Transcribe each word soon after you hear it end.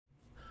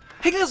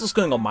Hey guys, what's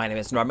going on? My name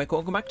is Neremik.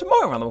 Welcome back to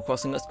more Animal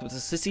Crossing. Let's go to the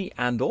city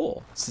and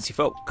all city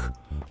folk.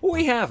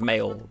 We have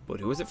mail, but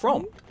who is it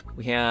from?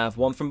 We have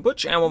one from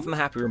Butch and one from the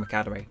Happy Room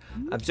Academy.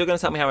 I'm still going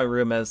to tell me how my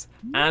room is.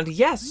 And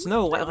yes,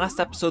 no, like last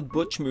episode,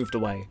 Butch moved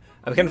away.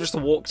 I kind of just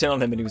walked in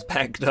on him and he was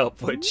packed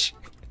up, which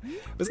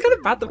was kind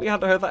of bad that we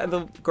hadn't heard that in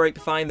the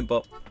grapevine,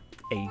 but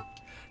hey.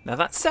 Now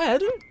that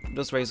said, it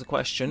does raise a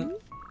question.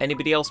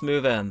 Anybody else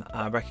move in?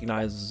 I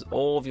recognise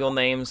all of your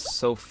names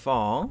so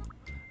far.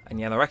 And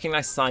yeah, I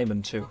recognise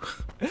Simon too.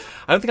 I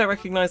don't think I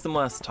recognised them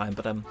last time,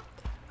 but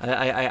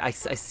I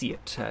see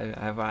it.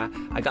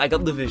 I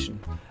got the vision.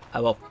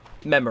 Well,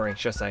 memory,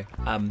 should I say.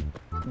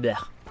 Blech.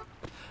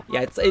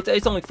 Yeah,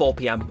 it's only 4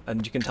 PM,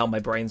 and you can tell my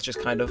brain's just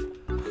kind of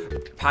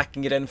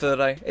packing it in for the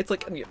day. It's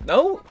like,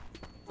 no,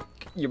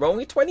 you're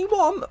only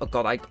 21. Oh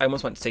god, I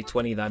almost went to say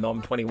 20 there. No,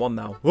 I'm 21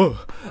 now. Whoa.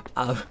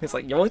 It's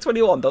like, you're only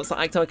 21. Don't start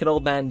acting like an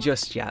old man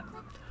just yet.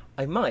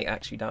 I might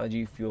actually download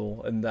you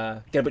fuel and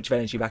get a bunch of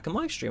energy back in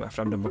live stream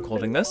after I'm done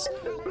recording this.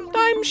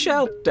 Time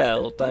shall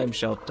tell. Time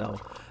shall tell.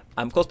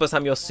 Of course, by the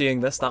time you're seeing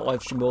this, that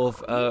live stream will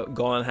have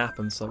gone and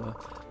happened. So,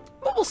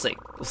 but we'll see.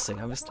 We'll see.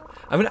 I'm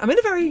in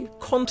a very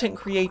content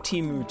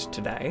creative mood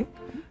today,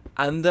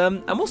 and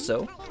I'm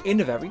also in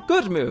a very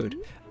good mood.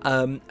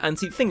 And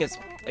see, the thing is,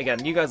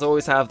 again, you guys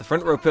always have the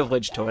front row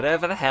privilege to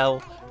whatever the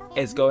hell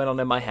is going on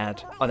in my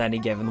head on any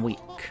given week.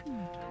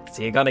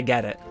 So you're gonna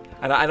get it.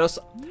 And I know.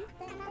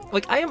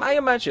 Like, I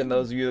imagine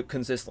those of you that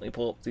consistently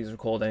pull up these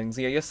recordings,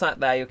 you're sat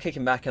there, you're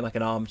kicking back in like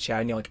an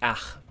armchair, and you're like,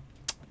 ah,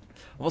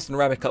 what's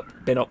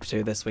Neremik been up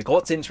to this week?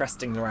 What's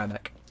interesting,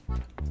 Neremik?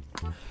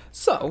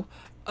 So,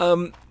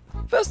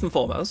 first and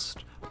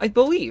foremost, I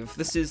believe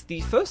this is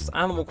the first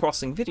Animal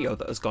Crossing video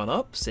that has gone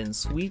up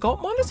since we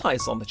got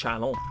monetized on the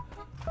channel,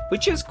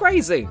 which is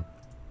crazy.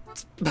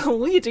 It's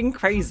bleeding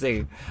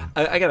crazy.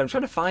 Again, I'm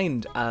trying to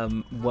find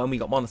when we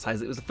got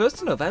monetized. It was the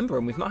 1st of November,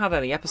 and we've not had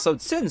any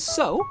episodes since,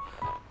 so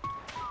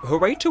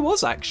hooray to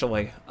us,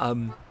 actually.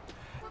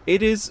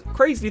 It is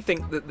crazy to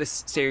think that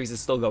this series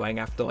is still going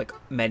after, like,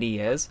 many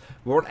years.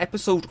 We're on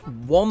episode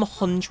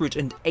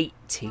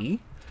 180,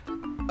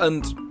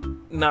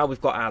 and now we've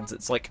got ads.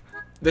 It's like,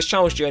 this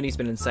challenge journey's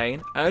been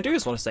insane, and I do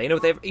just want to say,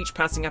 with each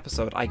passing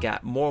episode, I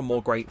get more and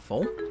more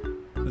grateful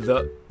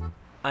that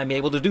I'm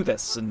able to do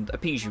this and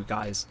appease you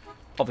guys.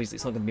 Obviously,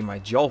 it's not going to be my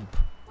job.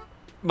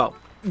 Well,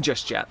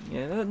 just yet.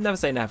 Yeah, never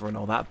say never and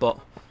all that, but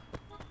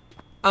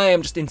I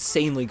am just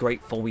insanely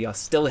grateful we are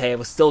still here,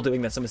 we're still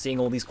doing this, and we're seeing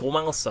all these cool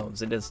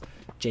milestones. It does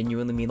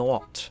genuinely mean a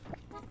lot.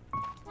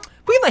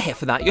 But you're not here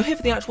for that, you're here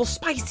for the actual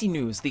spicy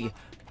news, the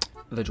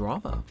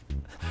drama.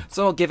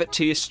 So I'll give it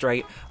to you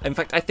straight. In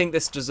fact, I think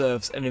this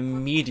deserves an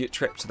immediate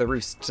trip to the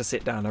roost to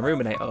sit down and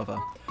ruminate over.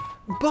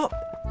 But,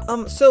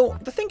 so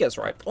the thing is,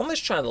 right, on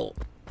this channel,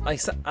 I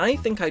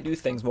think I do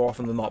things more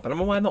often than not, but I'm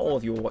aware not all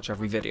of you will watch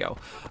every video.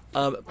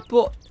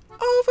 But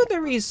over the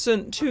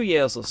recent 2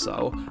 years or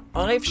so,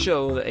 I've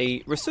shown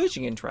a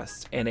resurging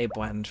interest in a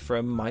band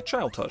from my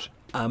childhood.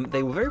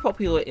 They were very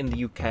popular in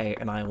the UK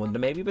and Ireland,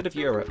 and maybe a bit of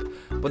Europe,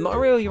 but not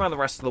really around the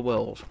rest of the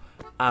world.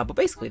 But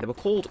basically, they were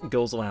called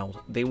Girls Aloud.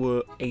 They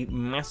were a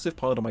massive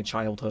part of my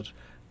childhood,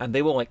 and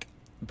they were like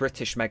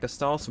British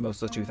megastars for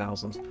most of the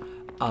 2000s.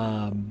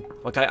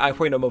 Like, I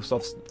probably know most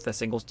of their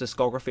singles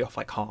discography off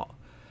like heart.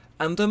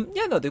 And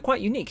yeah, no, they're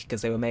quite unique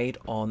because they were made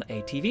on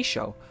a TV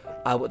show.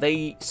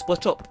 They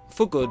split up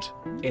for good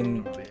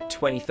in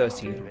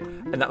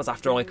 2013, and that was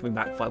after only coming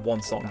back for like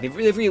one song.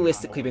 They've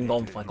realistically been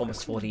gone for like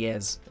almost 40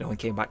 years, and only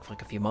came back for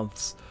like a few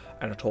months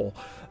and a tour.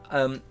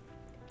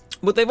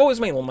 But they've always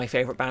been one of my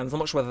favourite bands. I'm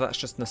not sure whether that's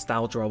just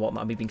nostalgia or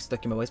whatnot, me being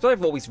stuck in my ways, but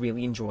I've always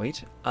really enjoyed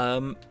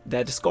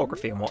their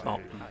discography and whatnot.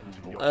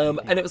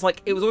 And it was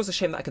always a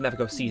shame that I could never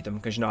go see them,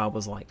 because, I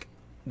was like,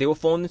 they were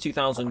formed in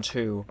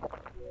 2002,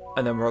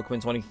 and then broke up in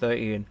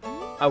 2013.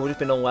 I would have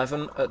been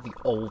 11 at the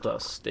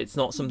oldest. It's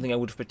not something I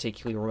would have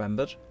particularly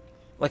remembered.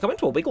 Like, I went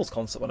to a Wiggles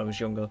concert when I was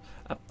younger.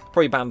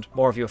 Probably a band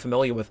more of you are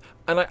familiar with.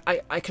 And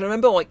I can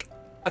remember, like,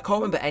 I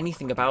can't remember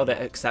anything about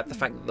it except the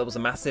fact that there was a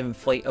massive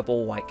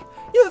inflatable, like,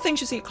 the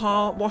things you see at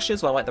car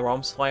washes where, like, their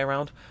arms fly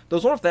around? There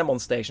was one of them on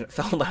stage and it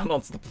fell down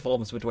onto the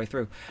performance midway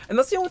through. And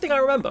that's the only thing I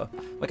remember.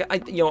 Like,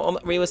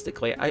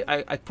 realistically,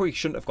 I probably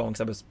shouldn't have gone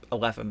because I was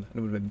 11 and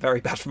it would have been very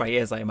bad for my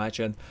ears, I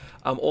imagine.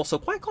 Also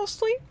quite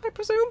costly, I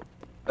presume.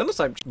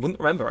 Unless I wouldn't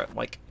remember it,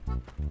 like,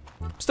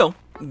 still,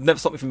 never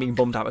stopped me from being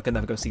bummed out I could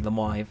never go see them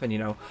live,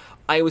 and,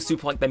 I always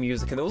super liked their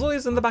music, and it was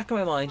always in the back of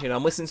my mind,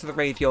 I'm listening to the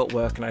radio at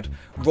work, and I'd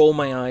roll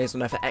my eyes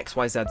whenever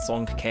XYZ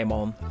song came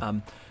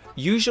on.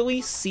 Usually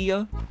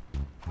Sia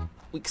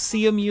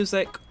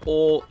music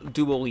or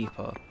Dua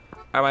Lipa.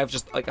 I've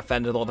just, like,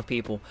 offended a lot of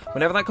people.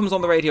 Whenever that comes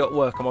on the radio at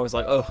work, I'm always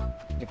like, oh,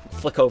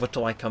 flick over to,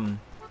 like,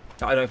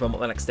 I don't even know what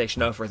the next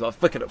station over is. I'll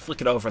flick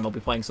it over and they'll be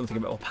playing something a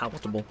bit more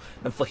palatable,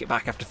 and flick it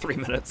back after 3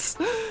 minutes.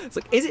 It's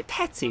like, is it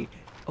petty?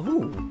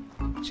 Ooh,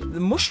 the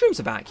mushrooms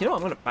are back. I'm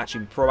going to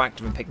actually be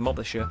proactive and pick them up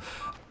this year.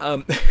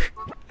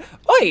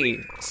 Oi!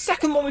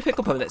 Second one we pick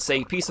up, and it's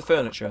a piece of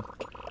furniture.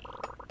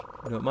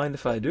 I don't mind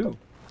if I do.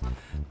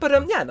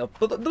 But yeah, no,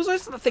 but there was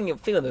always that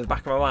feeling in the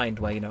back of my mind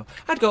where, you know,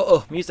 I'd go,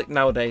 oh, music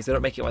nowadays, they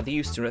don't make it like they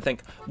used to, and I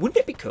think, wouldn't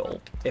it be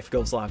cool if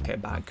Girls Aloud came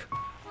back?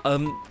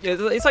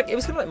 It's like, it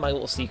was kind of like my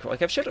little secret.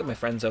 Like, I've shared it with my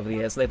friends over the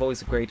years, and they've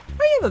always agreed,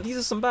 oh yeah, no, these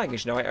are some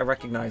bangers, you know, I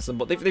recognise them,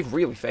 but they've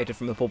really faded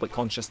from the public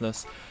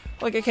consciousness.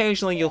 Like,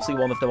 occasionally you'll see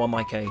one of them on,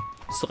 like, a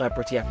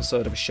celebrity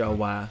episode of a show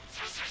where,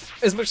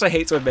 as much as I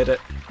hate to admit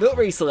it, they're not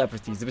really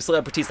celebrities. They were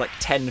celebrities like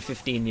 10,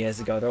 15 years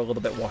ago, they're a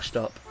little bit washed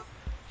up.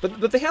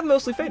 But they have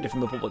mostly faded from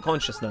the public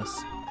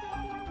consciousness.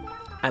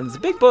 And there's a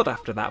big but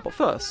after that, but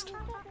first,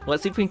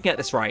 let's see if we can get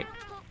this right.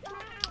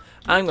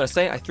 I'm going to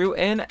say I threw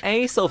in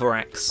a silver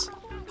axe.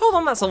 Hold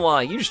on, that's a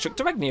lie. You just chucked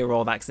a regular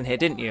raw axe in here,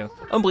 didn't you?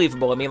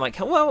 Unbelievable. I mean, like,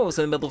 hello, I was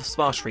in the middle of a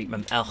spa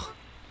treatment. Ugh.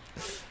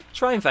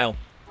 Try and fail.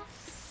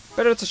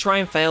 Better to try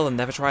and fail than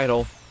never try at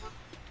all.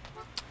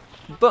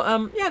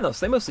 But, yeah, no,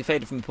 so they mostly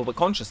faded from the public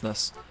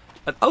consciousness.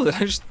 And, oh, did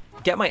I just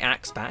get my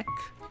axe back?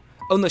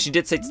 Oh, no, she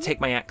did say to take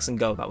my axe and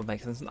go. That would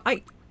make sense.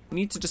 I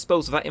need to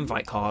dispose of that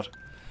invite card.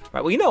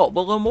 Right, well, you know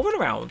what, we'll run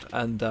around,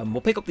 and we'll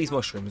pick up these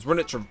mushrooms, run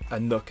it to a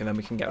nook, and then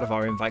we can get rid of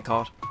our invite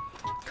card.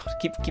 God,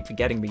 keep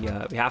forgetting we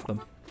have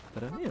them.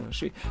 But, you know,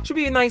 should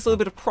be a nice little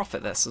bit of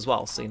profit, this, as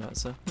well, so, you know,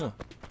 it's, yeah.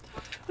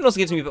 It also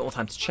gives me a bit more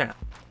time to chat.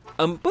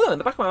 But no, in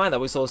the back of my mind, I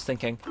was always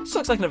thinking,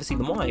 sucks I can never see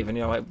them live, and,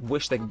 you know, I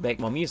wish they could make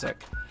more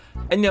music.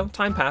 And, you know,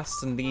 time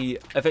passed, and the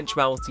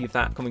eventuality of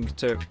that coming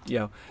to, you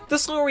know, the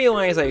slow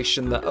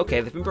realisation that,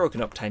 okay, they've been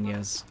broken up 10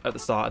 years at the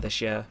start of this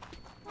year.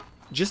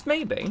 Just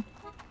maybe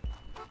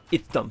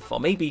it's done for.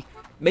 Maybe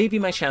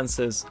my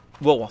chances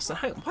were lost.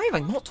 Why have I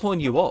not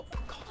torn you up?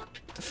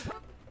 God.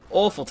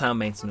 Awful town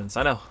maintenance,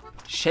 I know.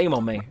 Shame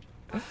on me.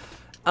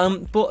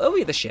 But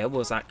earlier this year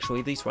was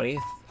actually the 20th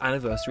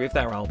anniversary of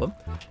their album.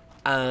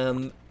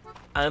 And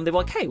they were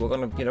like, hey, we're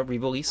going to, you know,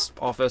 re-release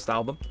our first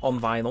album on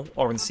vinyl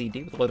or on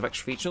CD with a load of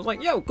extra features. I was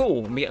like, yo,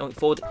 cool. And we get like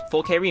 4K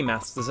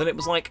remasters. And it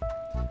was like,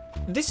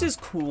 this is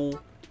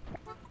cool,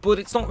 but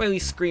it's not really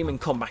screaming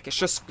comeback. It's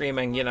just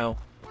screaming, you know,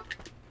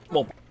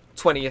 well,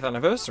 20th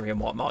anniversary and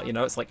whatnot, you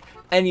know. It's like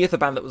any other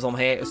band that was on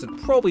hiatus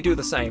would probably do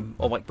the same,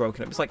 or like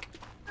Broken Up. It's like,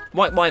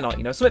 why not,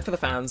 you know, submit for the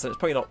fans, and it's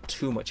probably not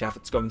too much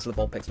effort to go into the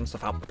vault, pick some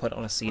stuff out, put it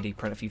on a CD,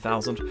 print a few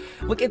thousand.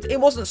 Like, it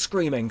wasn't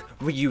screaming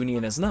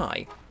reunion is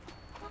nigh.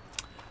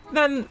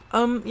 Then,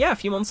 yeah, a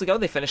few months ago,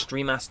 they finished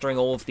remastering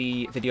all of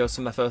the videos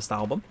from their first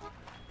album,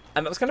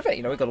 and that was kind of it,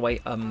 you know. We got to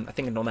wait, I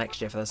think, until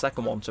next year for the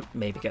second one to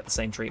maybe get the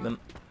same treatment.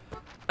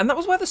 And that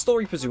was where the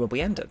story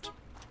presumably ended.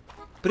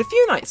 But a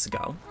few nights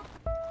ago,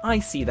 I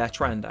see they're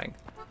trending,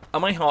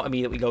 and my heart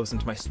immediately goes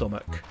into my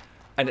stomach,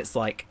 and it's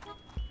like,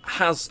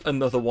 has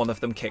another one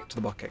of them kicked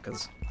the bucket?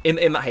 Because in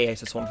that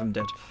hiatus, one of them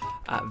did,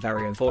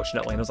 very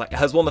unfortunately, and I was like,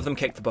 has one of them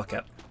kicked the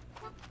bucket?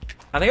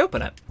 And I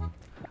open it,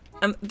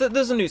 and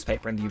there's a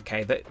newspaper in the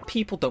UK that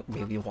people don't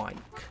really like,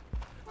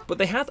 but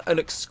they had an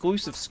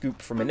exclusive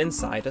scoop from an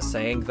insider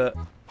saying that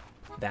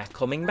they're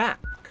coming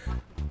back.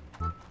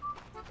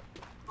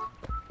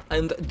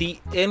 And the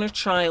inner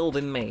child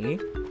in me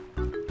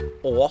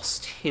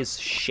lost his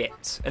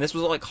shit. And this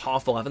was like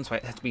 11:30, so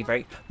I had to be a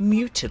very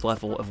muted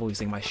level of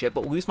losing my shit,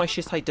 but lose my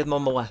shit I did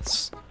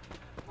nonetheless.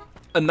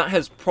 And that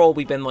has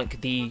probably been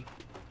like the...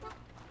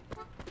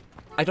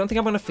 I don't think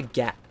I'm going to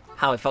forget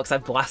how it felt, because I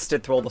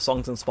blasted through all the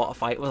songs on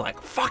Spotify. It was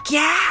like, fuck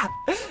yeah!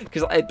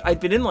 Because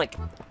I'd been in like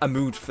a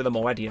mood for them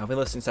already. I've been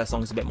listening to their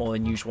songs a bit more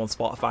than usual on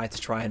Spotify to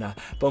try and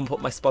bump up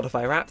my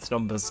Spotify Wrapped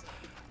numbers.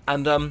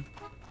 And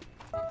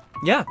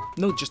yeah,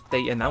 no, just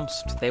they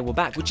announced they were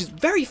back, which is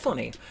very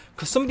funny,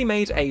 because somebody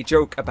made a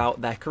joke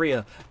about their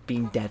career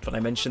being dead when I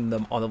mentioned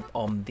them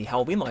on the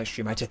Halloween live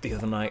stream I did the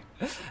other night.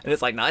 And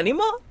it's like, not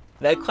anymore.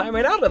 They're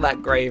climbing out of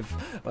that grave.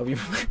 I mean,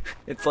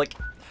 it's like,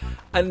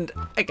 and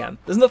again,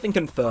 there's nothing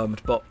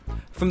confirmed, but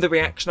from the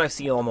reaction I've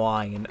seen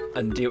online,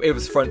 and it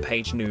was front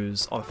page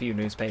news on a few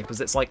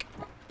newspapers, it's like,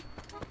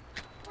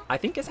 I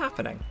think it's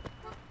happening.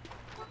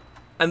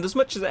 And as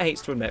much as it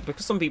hates to admit,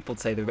 because some people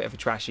say they're a bit of a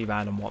trashy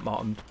band and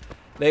whatnot, and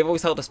they've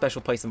always held a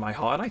special place in my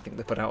heart, and I think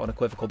they put out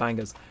unequivocal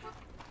bangers.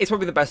 It's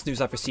probably the best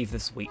news I've received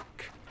this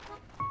week.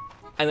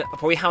 And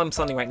probably how I'm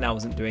sounding right now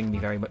isn't doing me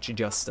very much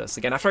justice.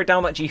 Again, after I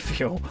down that G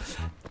Fuel,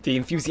 the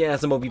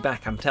enthusiasm will be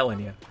back, I'm telling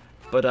you.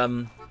 But,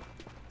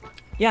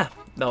 yeah,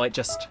 no, it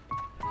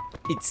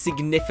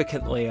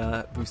significantly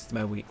boosted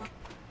my week.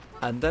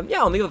 And,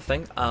 yeah, on the other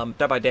thing,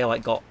 Dead by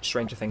Daylight got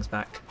Stranger Things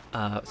back,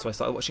 so I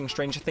started watching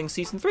Stranger Things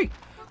Season 3.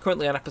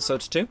 Currently on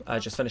episode 2, I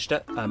just finished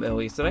it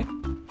earlier today.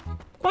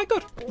 Quite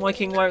good,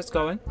 liking where it's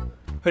going.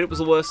 Heard it was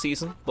the worst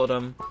season, but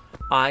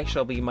I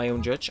shall be my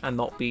own judge and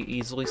not be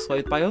easily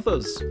swayed by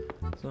others.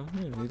 So,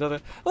 yeah, we've got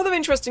a lot of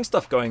interesting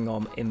stuff going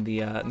on in the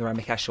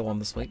Neremik echelon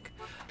this week.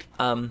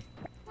 And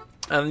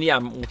yeah,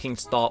 I'm looking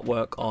to start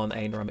work on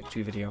a Neremik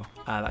 2 video.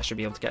 That should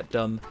be able to get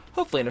done,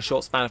 hopefully in a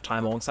short span of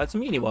time alongside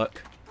some uni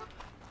work.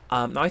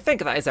 Now I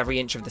think that is every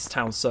inch of this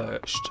town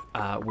searched,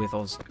 with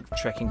us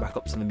trekking back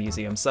up to the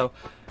museum. So,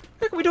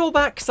 we'd all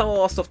back, sell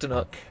all our stuff to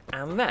Nook,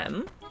 and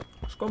then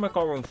let's go make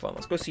our own fun.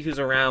 Let's go see who's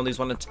around, who's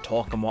wanting to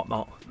talk and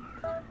whatnot.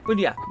 But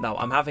yeah, no,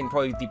 I'm having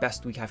probably the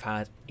best week I've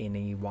had in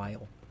a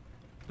while,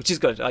 which is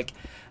good. Like,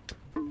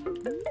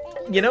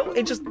 You know,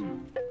 it just...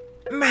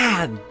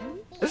 Man!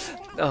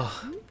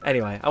 Oh,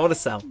 anyway, I want to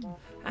sell.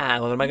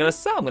 And what am I going to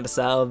sell? I'm going to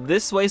sell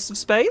this waste of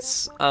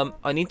space.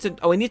 I need to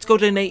go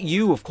donate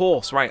you, of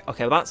course. Right,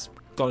 okay, well that's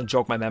going to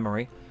jog my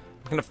memory.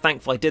 I'm kind of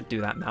thankful I did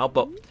do that now,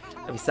 but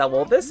let me sell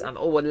all this, and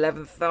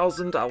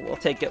 11,000, I'll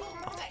take it.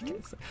 I'll take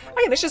it.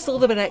 Again, it's just a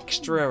little bit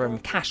extra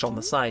cash on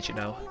the side, you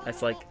know.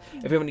 It's like,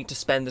 if we ever need to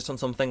spend it on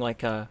something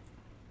like a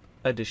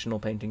additional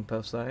painting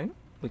per se,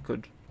 we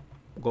could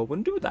go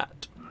and do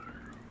that.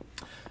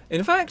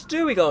 In fact,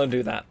 do we go and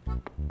do that?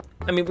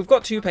 I mean, we've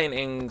got 2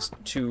 paintings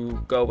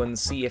to go and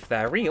see if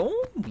they're real.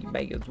 We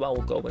may as well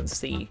go and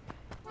see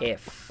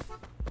if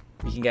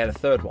we can get a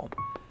 3rd one.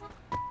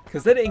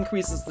 Because then it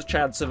increases the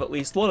chance of at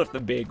least one of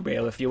them being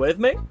real, if you're with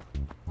me.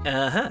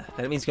 And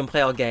it means you can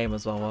play our game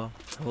as well, a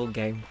little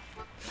game.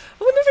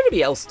 I wonder if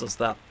anybody else does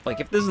that. Like,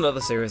 if there's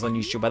another series on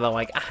YouTube where they're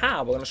like,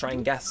 aha, we're going to try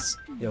and guess,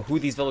 you know, who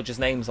these villagers'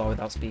 names are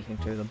without speaking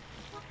to them.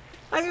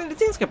 I mean, it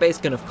seems like a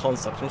basic kind of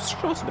concept. I'm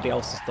sure somebody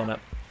else has done it.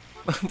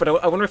 But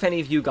I wonder if any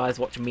of you guys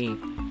watch me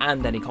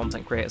and any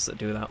content creators that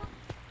do that.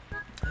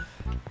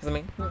 Because, I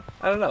mean,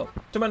 I don't know.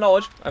 To my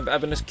knowledge,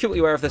 I've been acutely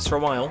aware of this for a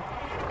while.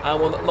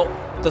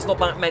 There's not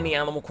that many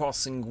Animal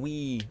Crossing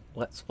Wii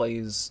Let's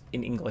Plays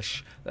in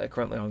English that are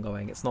currently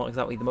ongoing. It's not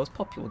exactly the most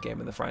popular game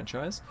in the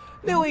franchise.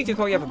 No, you could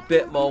probably have a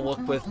bit more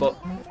luck with, but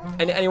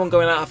anyone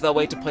going out of their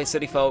way to play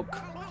City Folk?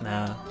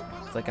 Nah.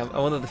 It's like, I'm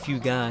one of the few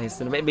guys,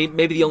 and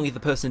maybe the only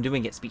the person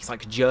doing it speaks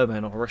like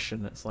German or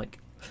Russian. It's like...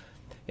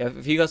 Yeah,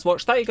 if you guys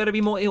watch that, you got to be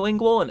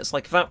multilingual, and it's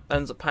like if that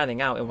ends up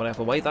panning out in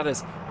whatever way, that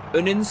is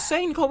an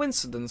insane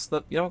coincidence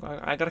that, you know,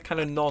 I got to kind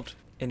of nod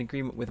in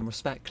agreement with and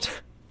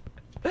respect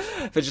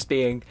for just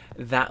being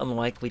that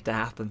unlikely to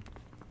happen.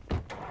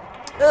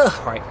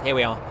 Ugh, right, here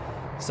we are.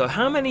 So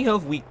how many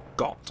have we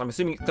got? I'm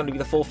assuming it's going to be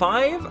the full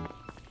 5?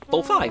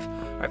 Full 5.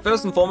 Right,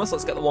 first and foremost,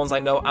 let's get the ones I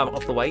know out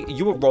of the way.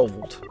 You were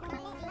rolled.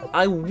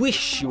 I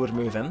wish you would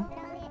move in,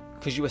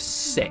 because you were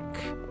sick.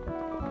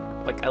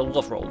 Like, I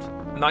love rolled.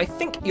 Now, I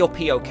think you're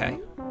P-OK.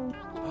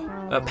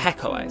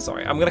 Peck-away,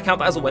 sorry. I'm going to count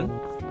that as a win.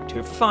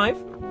 2 for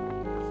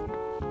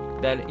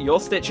 5. Then your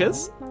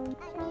Stitches.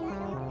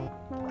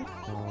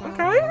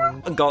 Okay.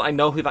 Oh, God, I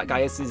know who that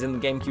guy is. He's in the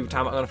GameCube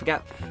time. I'm going to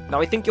forget. Now,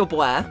 I think you're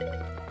Blair.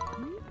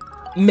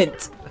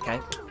 Mint. Okay.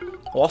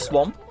 Lost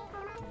 1.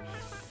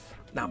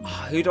 Now,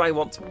 who do I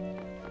want to...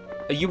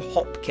 Are you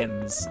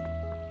Hopkins?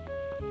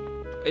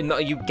 No,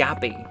 are you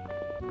Gabby?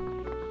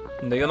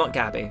 No, you're not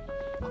Gabby.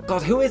 Oh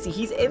God, who is he?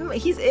 He's in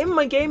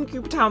my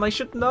GameCube town. I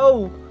should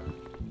know.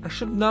 I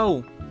should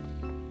know.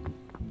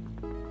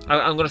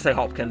 I'm gonna say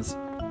Hopkins.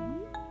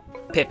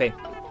 Pippi.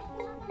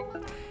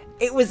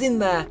 It was in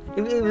there.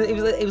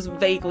 It was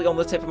vaguely on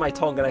the tip of my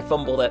tongue, and I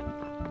fumbled it.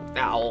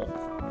 Ow.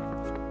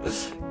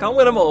 Can't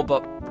win them all,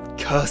 but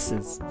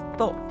curses.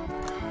 Thought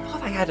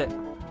I had it.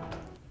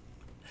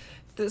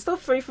 It's still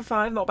 3 for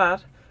 5. Not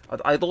bad.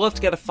 I'd love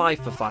to get a 5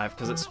 for 5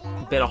 because it's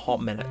been a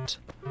hot minute.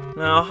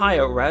 Now, hi,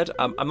 Red.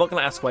 I'm not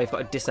going to ask why you've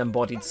got a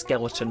disembodied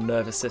skeleton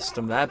nervous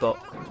system there, but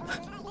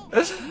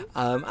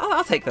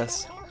I'll take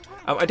this.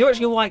 I do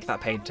actually like that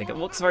painting. It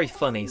looks very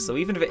funny, so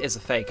even if it is a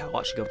fake, I'll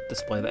actually go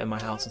display that in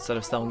my house instead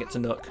of selling it to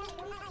Nook.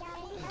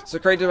 So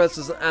creative as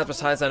doesn't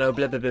advertise, I know,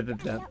 blah, blah, blah, blah,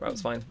 blah. Right,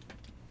 that's fine.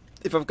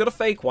 If I've got a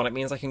fake one, it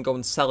means I can go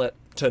and sell it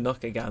to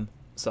Nook again,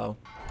 so...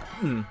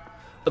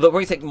 It'll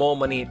probably take more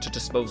money to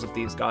dispose of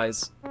these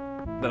guys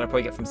than I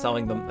probably get from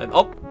selling them. And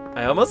oh,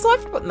 I almost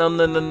left, but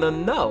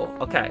no.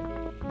 Okay,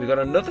 we got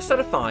another set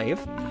of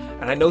 5,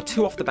 and I know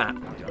 2 off the bat.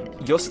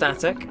 You're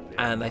Static,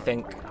 and I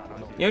think,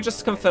 you know, just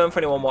to confirm for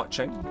anyone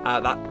watching,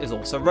 that is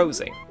also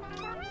Rosie.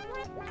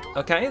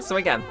 Okay, so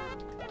again,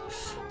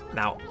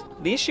 now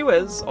the issue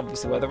is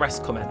obviously where the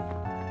rest come in.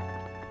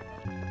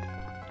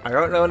 I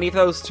don't know any of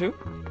those 2,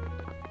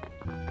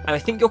 and I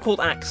think you're called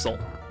Axel.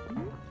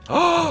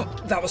 Oh,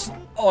 that was...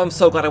 Oh, I'm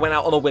so glad I went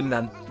out on a win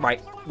then.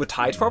 Right, we're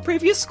tied for our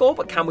previous score,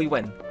 but can we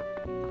win?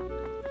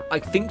 I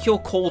think you're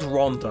called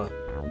Rhonda.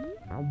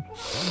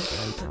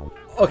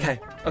 Okay.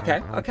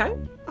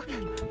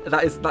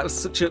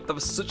 That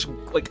was such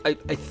like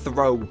a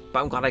throw,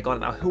 but I'm glad I got it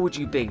now. Who would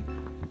you be?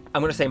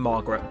 I'm gonna say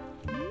Margaret.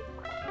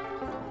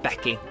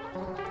 Becky.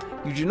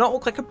 You do not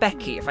look like a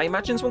Becky. If I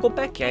imagine someone called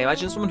Becky, I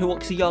imagine someone who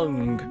looks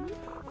young.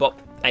 But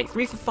hey,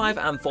 3 for 5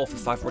 and 4 for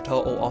 5 for a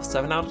total of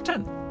 7 out of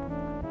 10.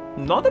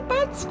 Not a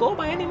bad score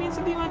by any means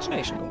of the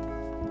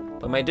imagination.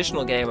 But my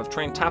additional game of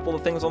trying to tap all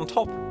the things on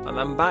top and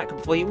then back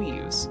before he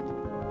leaves.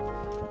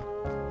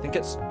 I think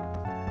it's...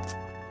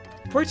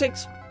 probably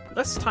takes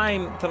less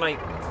time than I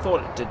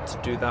thought it did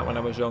to do that when I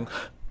was young.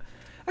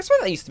 I swear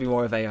that used to be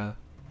more of a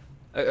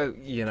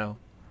you know,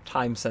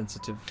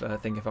 time-sensitive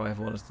thing if I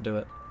ever wanted to do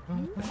it.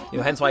 You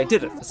know, hence why I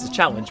did it. This is a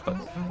challenge, but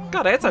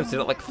God, I had time to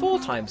do it like 4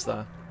 times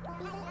there.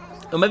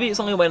 Or maybe it's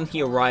only when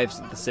he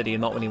arrives at the city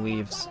and not when he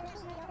leaves.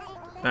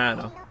 I don't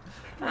know.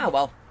 Ah,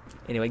 well.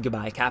 Anyway,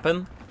 goodbye,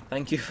 Captain.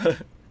 Thank you for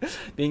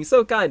being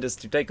so kind as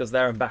to take us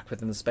there and back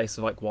within the space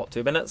of, like, what,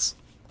 2 minutes?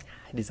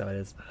 It is how it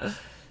is.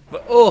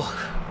 But, oh!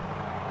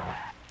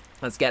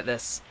 Let's get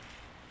this.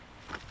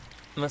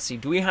 Let's see,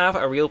 do we have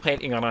a real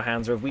painting on our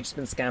hands, or have we just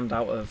been scammed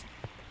out of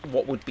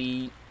what would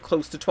be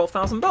close to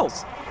 12,000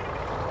 bells.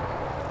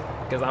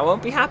 Because I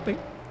won't be happy.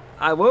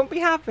 I won't be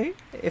happy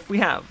if we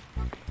have.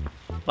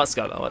 Let's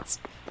go though. Let's.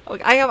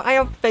 Like, I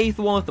have faith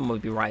one of them will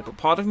be right, but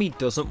part of me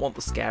doesn't want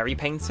the scary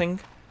painting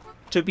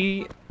to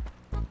be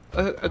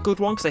a good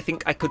one, because I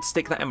think I could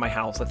stick that in my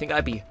house. I think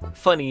that'd be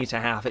funny to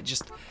have.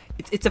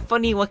 It's a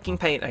funny looking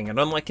painting, and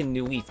unlike in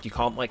New Leaf, you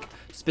can't like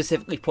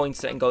specifically point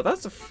at it and go,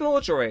 "That's a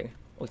forgery."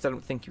 At least I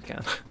don't think you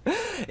can.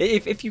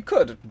 if you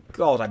could,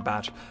 God, I'm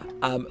bad.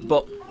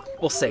 But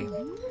we'll see.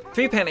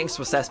 3 paintings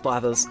to assess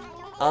Blathers.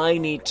 I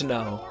need to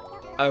know,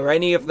 are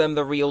any of them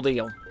the real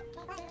deal?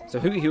 So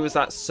who is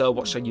that? So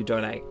what shall you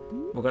donate?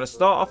 We're going to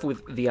start off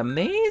with the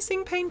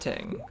amazing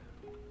painting.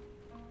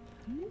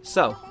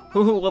 So,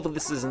 who level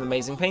this is an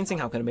amazing painting?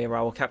 How can a mere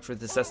owl capture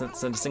this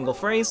essence in a single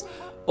phrase?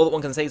 All that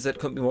one can say is that it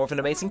couldn't be more of an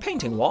amazing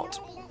painting. What?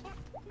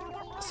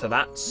 So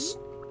that's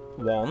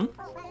 1.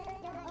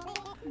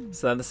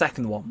 So then the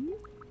second one.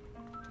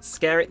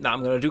 Scary. Now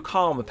I'm going to do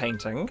calm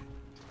painting.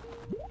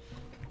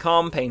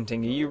 Calm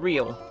painting. Are you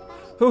real?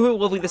 Hoo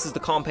lovely, this is the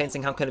calm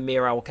painting. How can a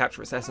mere owl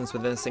capture its essence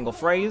within a single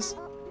phrase?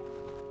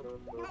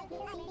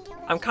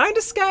 I'm kind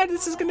of scared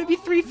this is going to be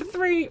 3 for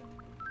 3.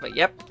 But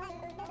yep.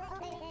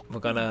 We're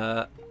going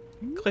to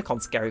click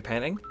on scary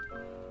painting.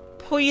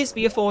 Please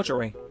be a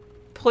forgery.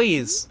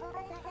 Please.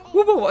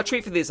 Woo, what a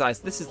treat for these eyes.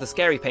 This is the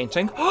scary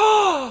painting.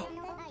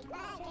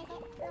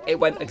 It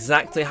went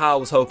exactly how I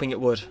was hoping it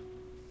would.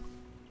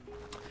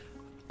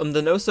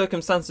 Under no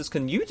circumstances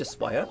can you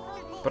display it,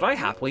 but I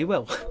happily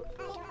will.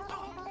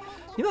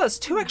 You know, there's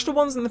 2 extra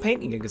ones in the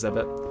painting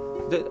exhibit.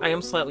 I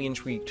am slightly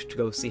intrigued to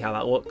go see how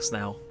that looks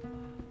now.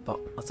 But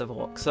let's have a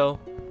look. So,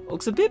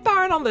 looks a bit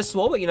barren on this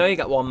wall, but you know, you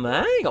got one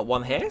there, you got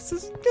one here. So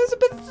there's a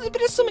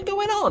bit of something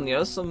going on, you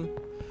know,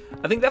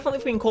 I think definitely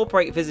if we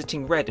incorporate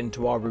visiting red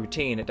into our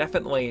routine, it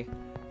definitely...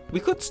 We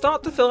could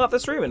start to fill out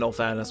this room in all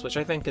fairness, which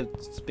I think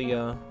would be,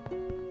 oh,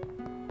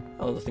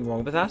 nothing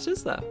wrong with that,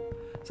 is there?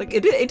 It's like,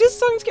 it is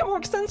starting to get more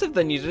extensive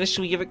than you'd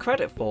initially give it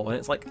credit for, and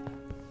it's like,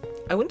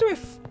 I wonder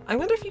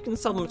if you can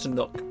sell them to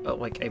Nook at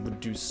like a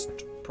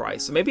reduced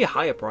price, or maybe a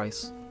higher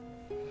price.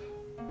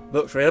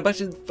 Look, I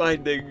imagine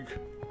finding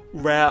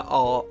rare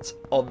art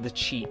on the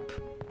cheap.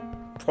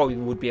 Probably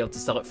would be able to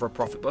sell it for a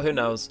profit, but who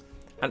knows.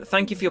 And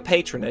thank you for your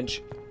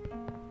patronage.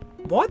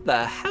 What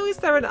the hell is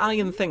there an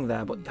iron thing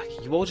there? But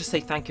you all just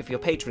say thank you for your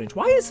patronage.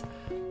 Why is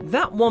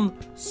that one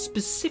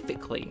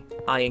specifically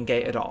iron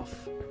gated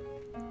off?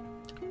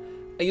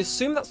 I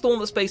assume that's the one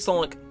that's based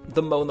on like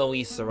the Mona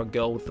Lisa, a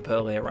girl with the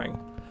pearl earring.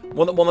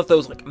 One of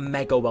those like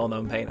mega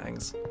well-known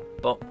paintings.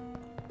 But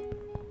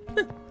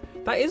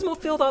that is more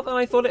filled out than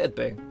I thought it'd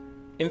be.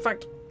 In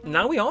fact,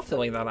 now we are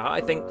filling that out. I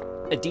think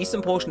a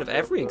decent portion of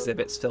every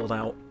exhibit's filled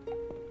out.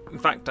 In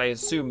fact, I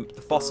assume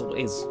the fossil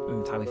is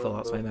entirely filled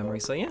out to my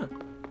memory, so yeah.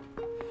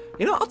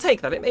 You know, I'll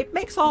take that. It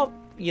makes our,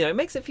 you know, it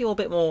makes it feel a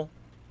bit more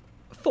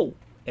full,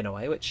 in a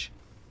way, which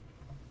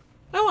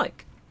I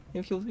like.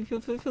 It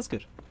feels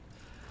good.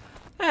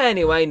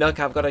 Anyway, Nook,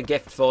 I've got a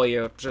gift for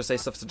you. Just say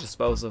stuff to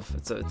dispose of.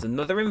 It's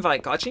another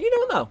invite card. You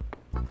don't know.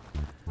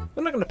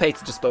 We're not going to pay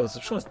to dispose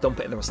of. Just dump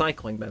it in the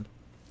recycling bin.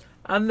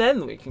 And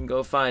then we can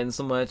go find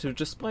somewhere to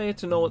display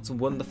it in all its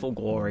wonderful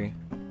glory.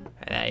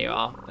 There you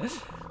are.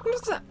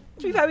 To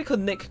be fair, we could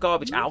nick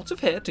garbage out of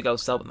here to go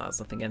sell, but there's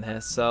nothing in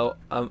here. So,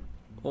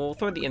 we'll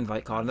throw the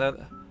invite card in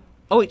there.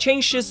 Oh, it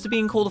changes to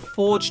being called a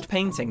forged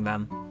painting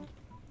then.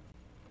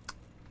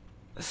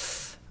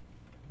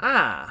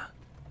 Ah.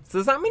 So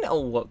does that mean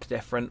it'll look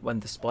different when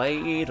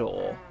displayed,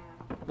 or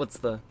what's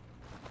the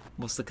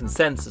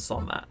consensus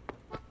on that?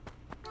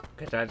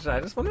 I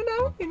just want to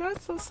know. You know,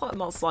 it's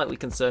not slightly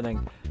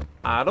concerning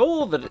at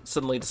all that it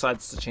suddenly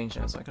decides to change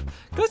now. So I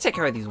gotta take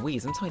care of these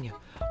weeds. I'm telling you,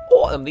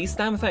 autumn, these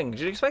damn things.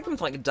 You'd expect them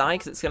to like die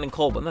because it's getting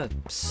cold, but they're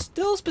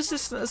still as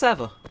persistent as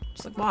ever.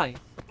 Just like why?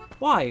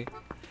 Why?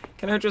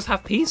 Can I just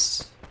have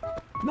peace?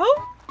 No?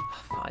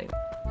 Fine.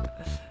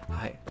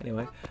 Right,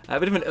 anyway, a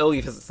bit of an early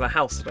visit to the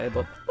house today,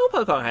 but we'll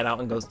poke our head out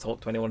and go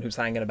talk to anyone who's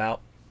hanging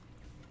about.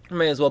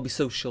 May as well be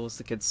social, as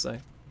the kids say.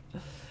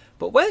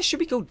 But where should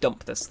we go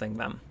dump this thing,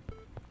 then?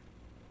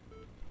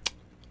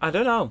 I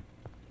don't know.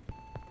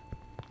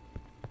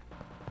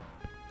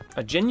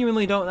 I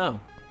genuinely don't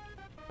know.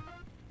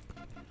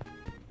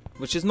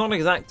 Which is not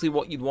exactly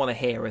what you'd want to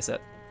hear, is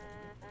it?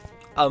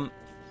 I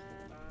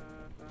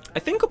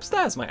think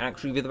upstairs might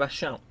actually be the best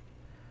shout.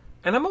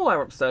 And I'm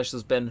aware upstairs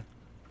has been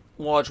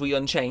largely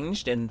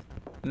unchanged in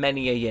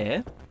many a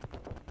year,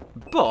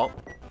 but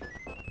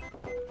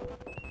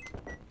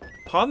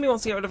part of me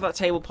wants to get rid of that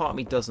table, part of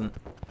me doesn't.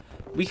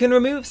 We can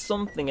remove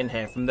something in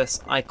here from this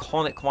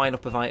iconic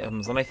lineup of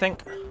items, and I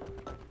think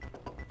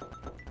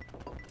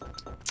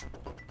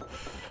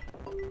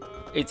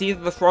it's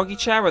either the froggy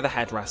chair or the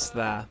headrest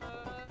there.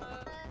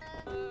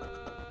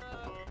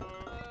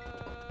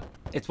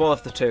 It's one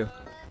of the two,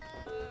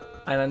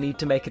 and I need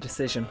to make a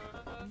decision.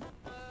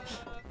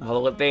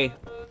 What'll it be?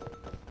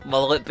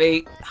 What'll it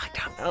be? I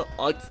don't know.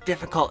 Oh, it's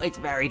difficult. It's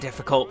very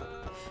difficult.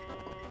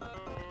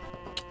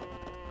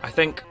 I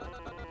think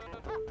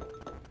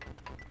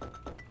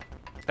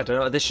I don't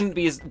know. This shouldn't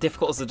be as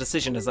difficult as a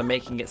decision as I'm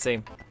making it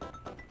seem.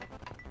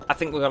 I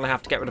think we're going to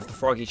have to get rid of the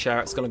froggy chair.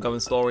 It's going to go in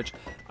storage.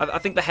 I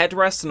think the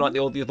headrest and like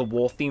all the other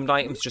war-themed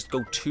items just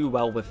go too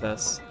well with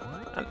this.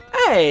 And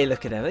hey,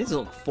 look at him. He doesn't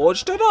look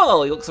forged at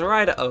all. He looks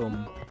right at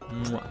home.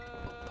 Mwah.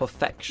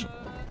 Perfection.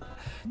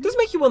 It does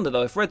make you wonder,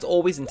 though, if Red's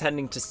always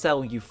intending to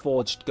sell you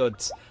forged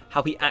goods,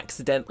 how he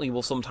accidentally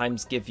will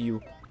sometimes give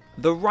you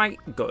the right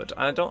good.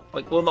 And I don't,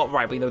 like, well, not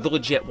right, but, you know, the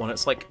legit one.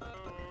 It's like,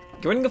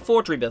 you're running a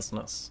forgery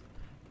business.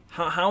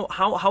 How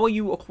are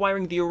you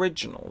acquiring the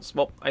originals?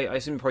 Well, I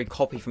assume you probably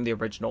copy from the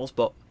originals,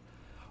 but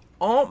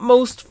aren't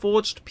most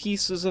forged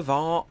pieces of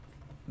art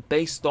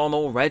based on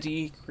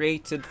already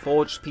created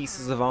forged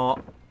pieces of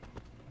art?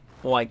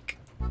 Like,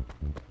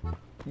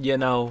 you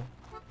know.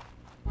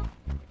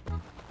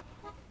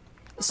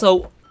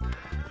 So,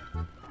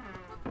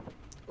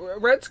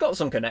 Red's got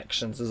some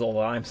connections is all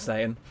I'm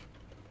saying.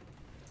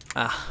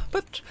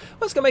 But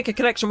let's go make a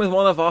connection with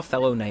one of our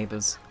fellow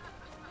neighbours.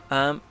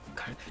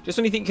 Just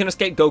when you think you can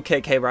escape, go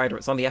KK Rider,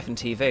 it's on the F and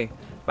TV.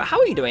 But how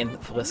are you doing,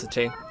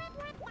 Felicity?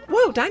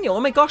 Whoa, Daniel,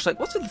 oh my gosh, like,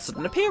 what's with the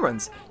sudden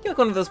appearance? You're like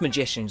one of those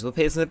magicians who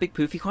appears in a big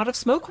poofy cloud of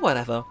smoke or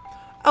whatever.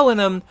 Oh,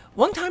 and,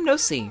 long time no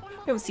see.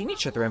 We haven't seen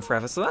each other in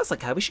forever, so that's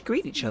like how we should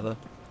greet each other.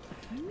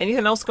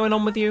 Anything else going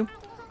on with you?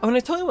 Oh, and I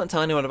totally won't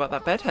tell anyone about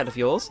that bedhead of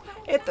yours.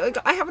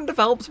 I haven't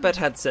developed a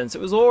bedhead since.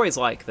 It was always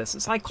like this.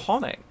 It's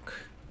iconic.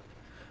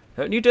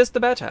 Don't you diss the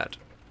bedhead.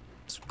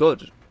 It's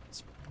good.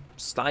 It's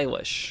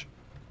stylish.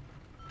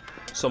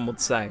 Some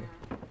would say.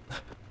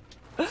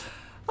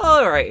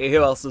 Alrighty,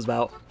 who else is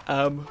about?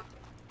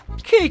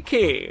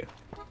 Kiki!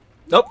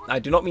 Nope, I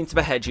do not mean to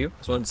behead you. I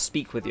just wanted to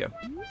speak with you.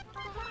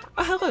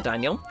 Oh, hello,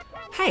 Daniel.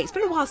 Hey, it's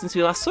been a while since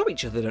we last saw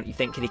each other, don't you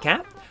think, kitty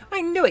cat?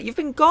 I knew it, you've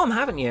been gone,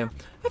 haven't you?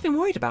 I've been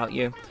worried about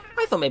you.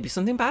 I thought maybe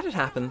something bad had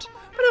happened.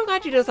 But I'm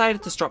glad you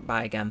decided to stop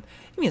by again.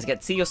 It means I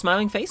get to see your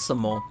smiling face some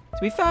more.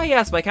 To be fair,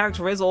 yes, my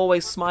character is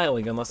always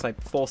smiling, unless I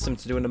force him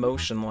to do an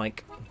emotion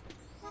like...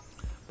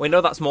 We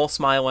know that's more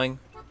smiling.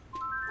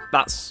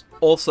 That's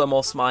also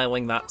more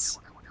smiling, that's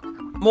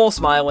more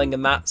smiling,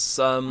 and that's,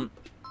 the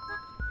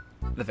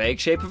vague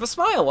shape of a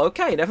smile.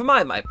 Okay, never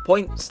mind, my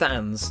point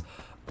stands.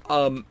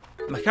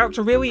 My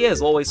character really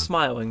is always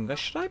smiling.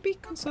 Should I be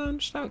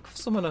concerned? Should I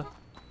summon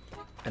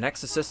an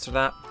exorcist for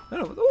that?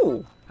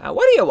 Ooh,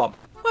 what do you want?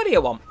 What do you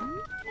want?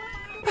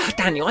 Oh,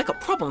 Daniel, I got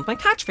problems. My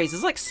catchphrase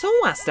is like so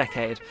last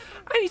decade.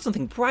 I need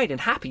something bright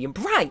and happy and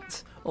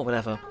bright. Or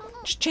whatever.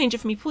 Just change it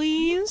for me,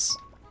 please.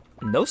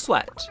 No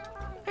sweat.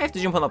 I have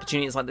to jump on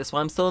opportunities like this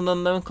while I'm still an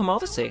unknown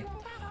commodity.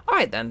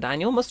 Alright then,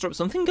 Daniel, muster up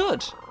something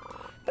good.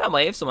 That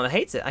way, if someone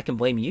hates it, I can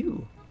blame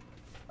you.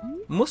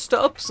 Muster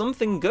up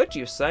something good,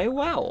 you say?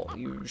 Well,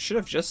 you should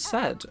have just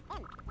said.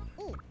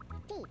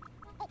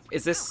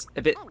 Is this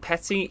a bit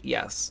petty?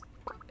 Yes.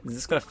 Is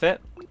this gonna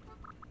fit?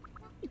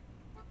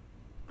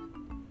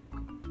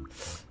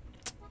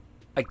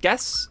 I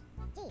guess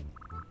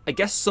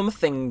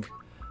something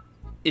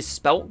is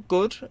spelt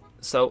good.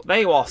 So, there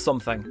you are,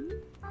 something.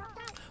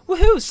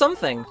 Woohoo,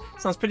 something.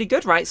 Sounds pretty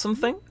good, right,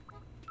 something?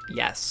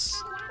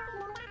 Yes.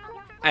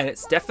 And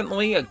it's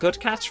definitely a good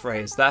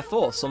catchphrase,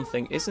 therefore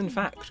something is in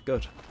fact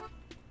good.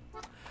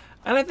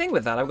 And I think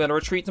with that I'm going to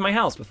retreat to my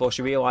house before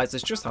she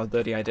realises just how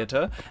dirty I did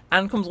her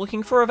and comes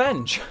looking for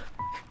revenge.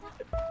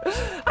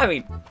 I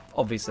mean,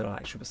 obviously not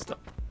actually,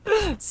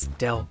 but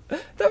still.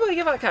 Don't really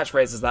give out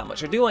catchphrases that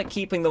much. I do like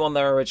keeping them on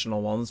their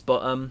original ones,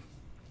 but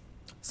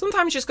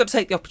sometimes you just got to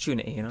take the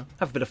opportunity, you know,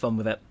 have a bit of fun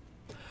with it.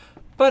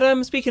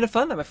 But speaking of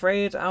fun, I'm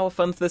afraid our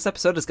fun for this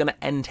episode is going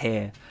to end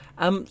here.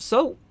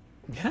 So,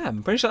 yeah,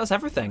 I'm pretty sure that's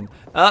everything.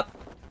 Well,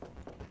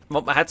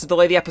 I had to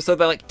delay the episode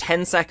by like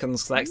 10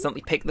 seconds because I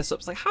accidentally picked this up.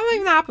 It's like, how did that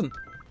even happen?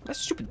 That's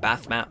a stupid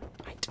bath mat.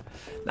 Right.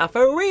 Now,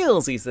 for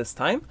realsies this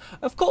time,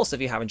 of course,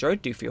 if you have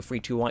enjoyed, do feel free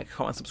to like,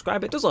 comment, and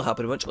subscribe. It does all help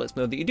it eventually. Let us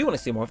know that you do want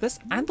to see more of this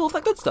and all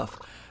that good stuff.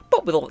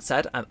 But with all that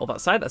said and all that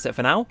aside, that's it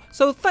for now.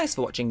 So, thanks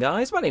for watching,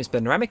 guys. My name's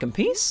been Neremik, and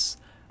peace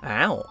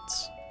out.